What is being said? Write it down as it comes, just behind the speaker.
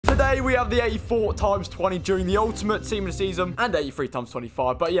Today we have the 84 times 20 during the ultimate team of the season and 83 times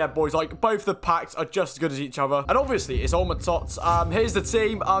 25. But yeah, boys, like both the packs are just as good as each other. And obviously, it's ultimate TOTS. Here's the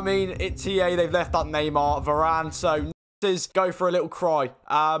team. I mean, it's TA. They've left out Neymar, Varane. So go for a little cry.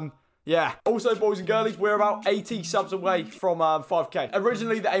 Yeah. Also, boys and girlies, we're about 80 subs away from 5k.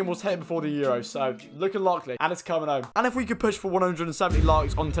 Originally, the aim was hit before the Euros, so looking likely. And it's coming home. And if we could push for 170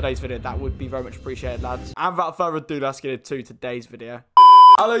 likes on today's video, that would be very much appreciated, lads. And without further ado, let's get into today's video.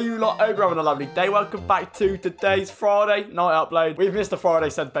 Hello, you lot. Hope you're having a lovely day. Welcome back to today's Friday night upload. We've missed the Friday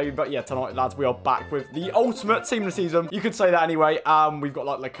said baby, but yeah, tonight, lads, we are back with the ultimate team of the season. You could say that anyway. We've got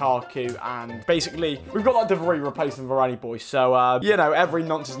like Lukaku, and basically we've got like De Vrij replacing Varane, boys. So you know, every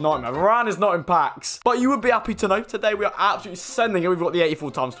nonsense nightmare. Varane is not in packs, but you would be happy to know today we are absolutely sending it. We've got the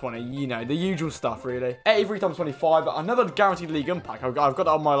 84 times 20. You know, the usual stuff, really. 83 times 25. Another guaranteed league pack. I've got that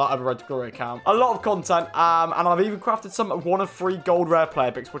on my like other Red Glory account. A lot of content, and I've even crafted some 1 of 3 gold rare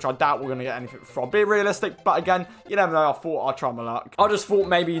player picks, which I doubt we're going to get anything from. Be realistic, but again, you never know. I thought I'd try my luck. I just thought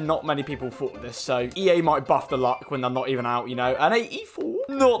maybe not many people thought of this, so EA might buff the luck when they're not even out, you know. And 84,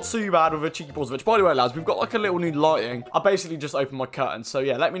 not too bad with a cheeky Brozovic. By the way, lads, we've got like a little new lighting. I basically just opened my curtain, so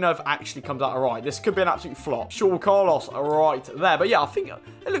yeah, let me know if it actually comes out alright. This could be an absolute flop. Sure, Carlos, right there, but yeah, I think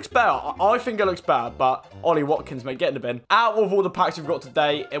it looks better. I think it looks better, but Ollie Watkins, mate, get in the bin. Out of all the packs we've got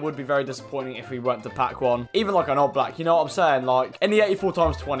today, it would be very disappointing if we went to pack 1. Even like an odd black, you know what I'm saying? Like, in the 84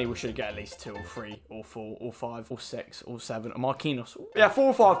 times 20, we should get at least 2 or 3 or 4 or 5 or 6 or 7 or Marquinhos. Yeah, 4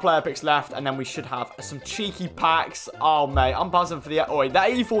 or 5 player picks left, and then we should have some cheeky packs. Oh, mate, I'm buzzing for the... Oh, wait, that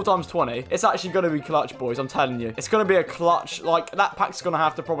 84 times 20, it's actually going to be clutch, boys. I'm telling you. It's going to be a clutch. Like, that pack's going to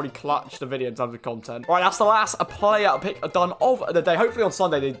have to probably clutch the video in terms of content. Right, that's the last player pick done of the day. Hopefully on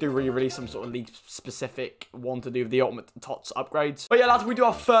Sunday, they do re-release some sort of league-specific one to do with the ultimate TOTS upgrades. But yeah, lads, we do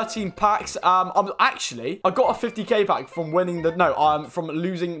have 13 packs. I got a 50k pack from winning the... No, from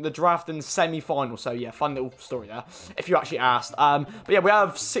losing the draft in the semi-final. So yeah, fun little story there, if you actually asked. But yeah, we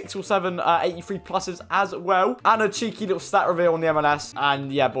have 6 or 7 83 pluses as well, and a cheeky little stat reveal on the MLS.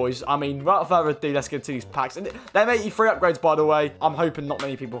 And yeah, boys, I mean, without further ado, let's get into these packs. And they're 83 upgrades, by the way. I'm hoping not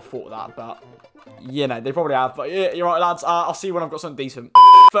many people thought that, but you know, they probably have. But yeah, you're right, lads. I'll see you when I've got something decent.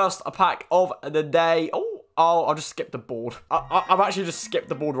 First, a pack of the day. Oh, I'll just skip the board. I've actually just skipped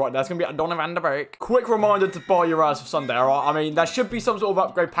the board right there. It's going to be a Donny van der Beek. Quick reminder to buy your Raz for Sunday, all right? I mean, there should be some sort of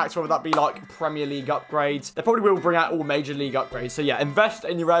upgrade packs, whether that be like Premier League upgrades. They probably will bring out all major league upgrades. So yeah, invest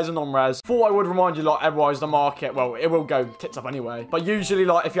in your Raz and non-Raz. Thought I would remind you, like, otherwise the market, well, it will go tits up anyway. But usually,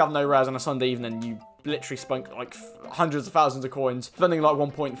 like, if you have no Raz on a Sunday evening, you literally spunk like hundreds of thousands of coins, spending like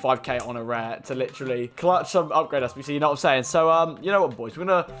 1.5k on a rare to literally clutch some upgrade SBC, you know what I'm saying? So you know what, boys, we're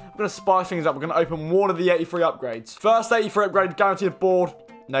gonna spice things up. We're gonna open one of the 83 upgrades. First 83 upgrade, guaranteed board,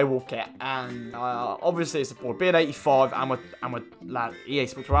 no wall kit, and obviously it's a board. Being 85, and we're lad, EA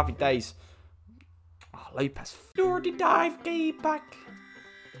Sports, we're happy days. Oh, Lopez, 45k back.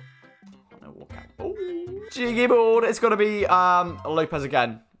 No wall kit. Oh, jiggy board. It's gonna be Lopez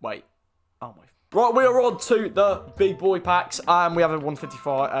again. Wait. Oh my. Right, we are on to the big boy packs. We have a 150,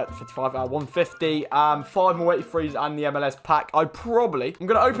 5 more 83s and the MLS pack. I'm going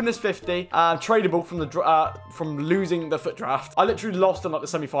to open this 50, tradable from the from losing the foot draft. I literally lost in like the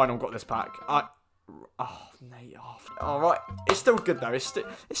semi-final and got this pack. Oh, mate. All right, it's still good though. It's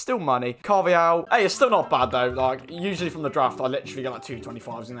still money. Carvial. Hey, it's still not bad though. Like usually from the draft, I literally get like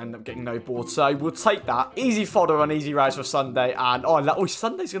 225s and end up getting no board. So we'll take that. Easy fodder and easy race for Sunday. And oh,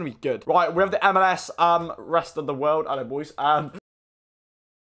 Sunday's gonna be good. Right, we have the MLS rest of the world. Hello, boys.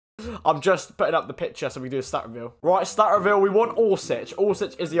 I'm just putting up the picture so we do a stat reveal. Right, stat reveal. We want Orsic.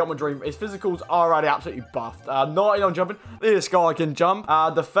 Orsic is the ultimate dream. His physicals are already absolutely buffed. 90 on jumping. This guy can jump.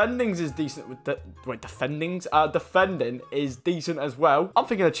 Defendings is decent with the... Wait, defendings? Defending is decent as well. I'm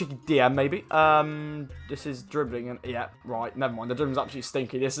thinking a cheeky DM, maybe. This is dribbling. And yeah, right. Never mind. The dribbling's absolutely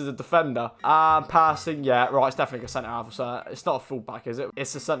stinky. This is a defender. Passing. Yeah, right. It's definitely a centre-half. So it's not a full-back, is it?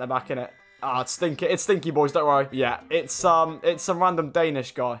 It's a centre-back, innit? Ah, it's stinky. It's stinky, boys. Don't worry. Yeah, it's some random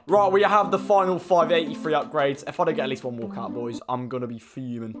Danish guy. Right, we have the final 583 upgrades. If I don't get at least one walkout, boys, I'm gonna be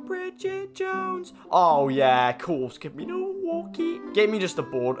fuming. Bridget Jones. Oh yeah, of course. Give me no walkie. Give me just a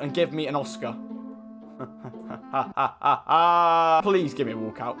board and give me an Oscar. Please give me a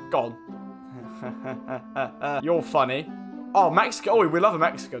walkout. Go on. You're funny. Oh, Mexico. Oh, we love a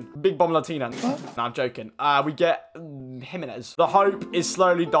Mexican. Big Bomb Latina. No, I'm joking. We get Jimenez. The hope is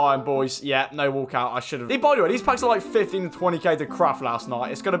slowly dying, boys. Yeah, no walkout. I should have. By the way, these packs are like 15 to 20k to craft last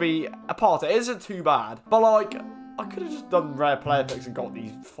night. It's going to be a part. It isn't too bad. But, like, I could have just done rare player picks and got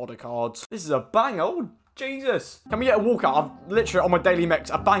these fodder cards. This is a bang. Oh, Jesus. Can we get a walkout? I've literally, on my daily mix,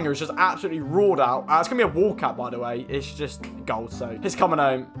 a banger is just absolutely roared out. It's going to be a walkout, by the way. It's just gold, so it's coming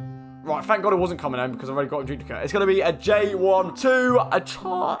home. Right, thank God it wasn't coming home because I've already got a duplicate. It's going to be a J12, a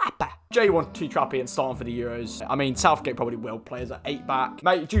Trapper. J12 Trappy and starting for the Euros. I mean, Southgate probably will play as an 8-back.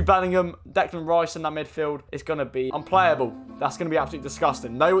 Mate, Jude Bellingham, Declan Rice in that midfield. It's going to be unplayable. That's going to be absolutely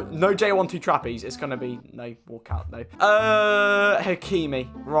disgusting. No J12 Trappies. It's going to be no walkout, no. Hakimi.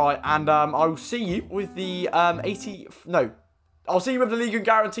 Right, and I'll see you with the I'll see you with the Ligue 1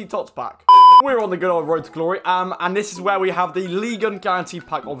 Guaranteed TOTS pack. We're on the good old road to glory, and this is where we have the Ligue 1 Guaranteed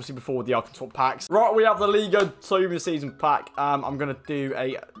pack, obviously before the Arkansas packs. Right, we have the Ligue 1 Team of Season pack. I'm going to do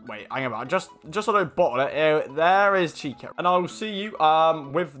a... Wait, hang on, just so I don't bottle it, there is Chico. And I will see you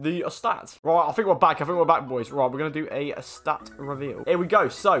with the stats. Right, I think we're back, boys. Right, we're going to do a stat reveal. Here we go.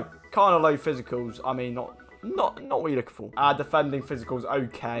 So, kind of low physicals. I mean, not what you're looking for. Defending physicals,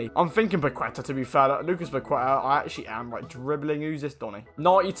 okay. I'm thinking Paqueta, to be fair. Lucas Paqueta, I actually am. Right, dribbling. Who's this, Donny?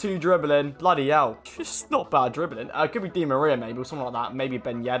 92 dribbling. Bloody hell. Just not bad dribbling. Could be Di Maria, maybe, or something like that. Maybe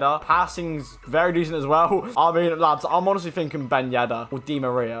Ben Yedder. Passing's very decent as well. I mean, lads, I'm honestly thinking Ben Yedder or Di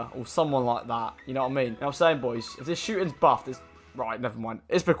Maria or someone like that. You know what I mean? You know what I'm saying, boys? If this shooting's buffed, it's... Right, never mind.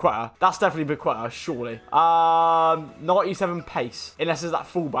 It's Paqueta. That's definitely Paqueta, surely. 97 pace. Unless it's that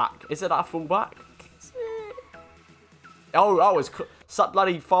fullback. Is it that fullback? Oh, it's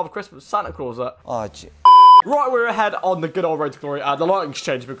bloody Father Christmas, Santa Claus. Oh, gee. Right, we're ahead on the good old road to glory. The lighting's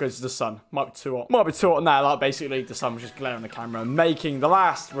changed because the sun might be too hot. Might be too hot now. Like, basically, the sun was just glaring on the camera, making the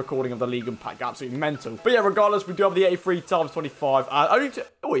last recording of the Ligue 1 pack absolutely mental. But yeah, regardless, we do have the 83 times 25.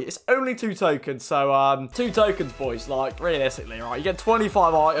 It's only 2 tokens. So, 2 tokens, boys. Like, realistically, right? You get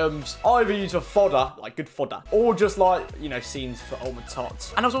 25 items. Either use for fodder, like good fodder, or just like, you know, scenes for ultimate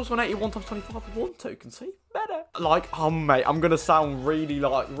tots. And there's also an 81 times 25 with 1 token. See? Better. Like, oh mate, I'm gonna sound really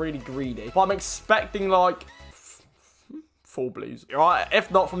greedy, but I'm expecting like 4 blues, right?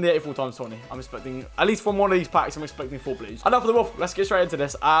 If not from the 84 times 20, I'm expecting at least from one of these packs. I'm expecting 4 blues. Enough of the wolf. Let's get straight into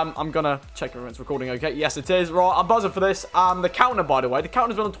this. I'm gonna check if it's recording. Okay, yes it is. Right, I'm buzzing for this. The counter, by the way, the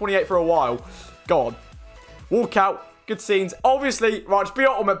counter's been on 28 for a while. Go on, walk out. Good scenes. Obviously, right. Just be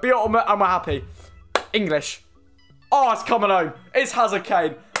ultimate, and we're happy. English. Oh, it's coming home. It's Hazard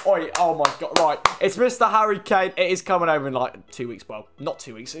Kane. Oi, oh my God, right. It's Mr. Harry Kane. It is coming over in like 2 weeks. Well, not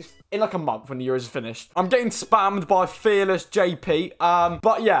 2 weeks. It's in like a month when the Euros is finished. I'm getting spammed by Fearless JP.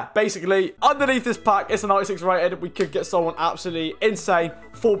 But yeah, basically, underneath this pack, it's a 96 rated. We could get someone absolutely insane.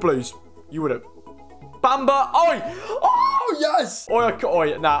 4 blues. You wouldn't. Bamba. Oi. Oh, yes. I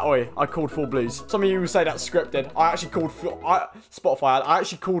called 4 blues. Some of you will say that's scripted. I actually called, Spotify, I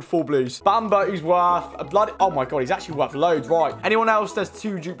actually called 4 blues. Bamba, who's worth a bloody, oh my God, he's actually worth loads, right. Anyone else, there's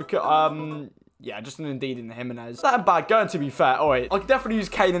 2 duplicate, yeah, just an Indeed in the Jimenez. That bad going, to be fair. All right, I could definitely use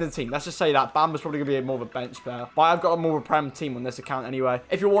Kane in the team. Let's just say that. Bamba's probably going to be more of a bench player. But I've got a more of a Prem team on this account anyway.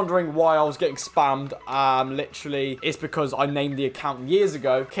 If you're wondering why I was getting spammed, literally, it's because I named the account years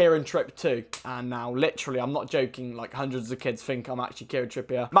ago, Kieran Tripp 2. And now, literally, I'm not joking, like hundreds of kids think I'm actually Kieran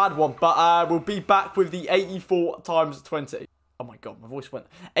Trippier. Mad one. But we'll be back with the 84 times 20. Oh my God, my voice went.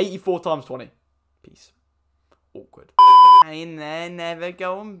 84 times 20. Peace. Awkward. And then never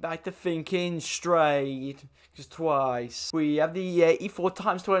going back to thinking straight. Just twice. We have the 84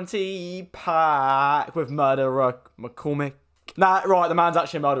 times 20 pack with Murderer McCormick. Nah, right, the man's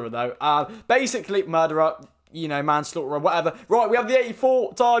actually a murderer though. Basically, murderer, you know, manslaughter, whatever. Right, we have the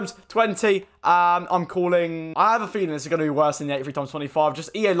 84 times 20. I'm calling... I have a feeling this is going to be worse than the 83 times 25.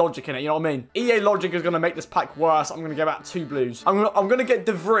 Just EA logic in it, you know what I mean? EA logic is going to make this pack worse. I'm going to get about 2 blues. I'm going to get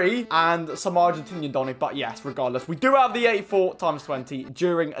De Vries and some Argentinian Donny. But yes, regardless, we do have the 84 times 20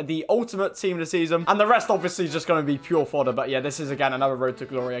 during the ultimate team of the season. And the rest, obviously, is just going to be pure fodder. But yeah, this is, again, another Road to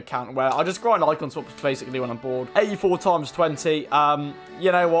Glory account where I just grind icon swaps basically when I'm bored. 84 times 20.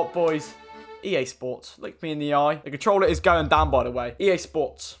 You know what, boys? EA Sports, look me in the eye. The controller is going down, by the way. EA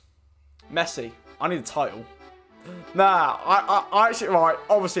Sports. Messi. I need a title. Nah, I actually, right,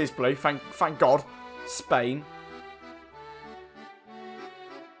 obviously it's blue. Thank God. Spain.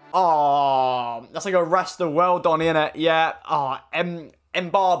 Oh, that's like a rest of well done, innit? Yeah. Oh,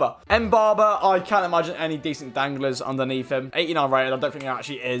 Mbarba. I can't imagine any decent danglers underneath him. 89 rated, I don't think it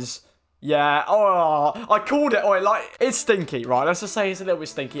actually is. Yeah, oh, I called it. Oh, like, it's stinky, right? Let's just say it's a little bit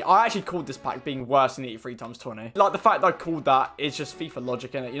stinky. I actually called this pack being worse than 83 times 20. Like, the fact that I called that is just FIFA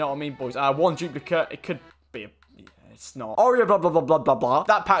logic, innit? You know what I mean, boys? 1 duplicate, it could be a... Yeah, it's not. Oh, yeah, blah, blah, blah, blah, blah, blah.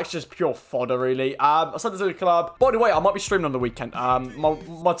 That pack's just pure fodder, really. I sent it to the club. By the way, I might be streaming on the weekend.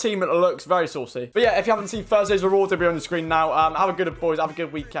 My team looks very saucy. But yeah, if you haven't seen Thursday's reward, they'll be on the screen now. Have a good, boys. Have a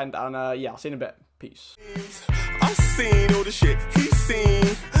good weekend. And, yeah, I'll see you in a bit. Peace. I've seen all the shit he's seen.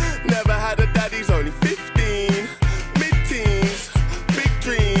 Never had a daddy's only 15.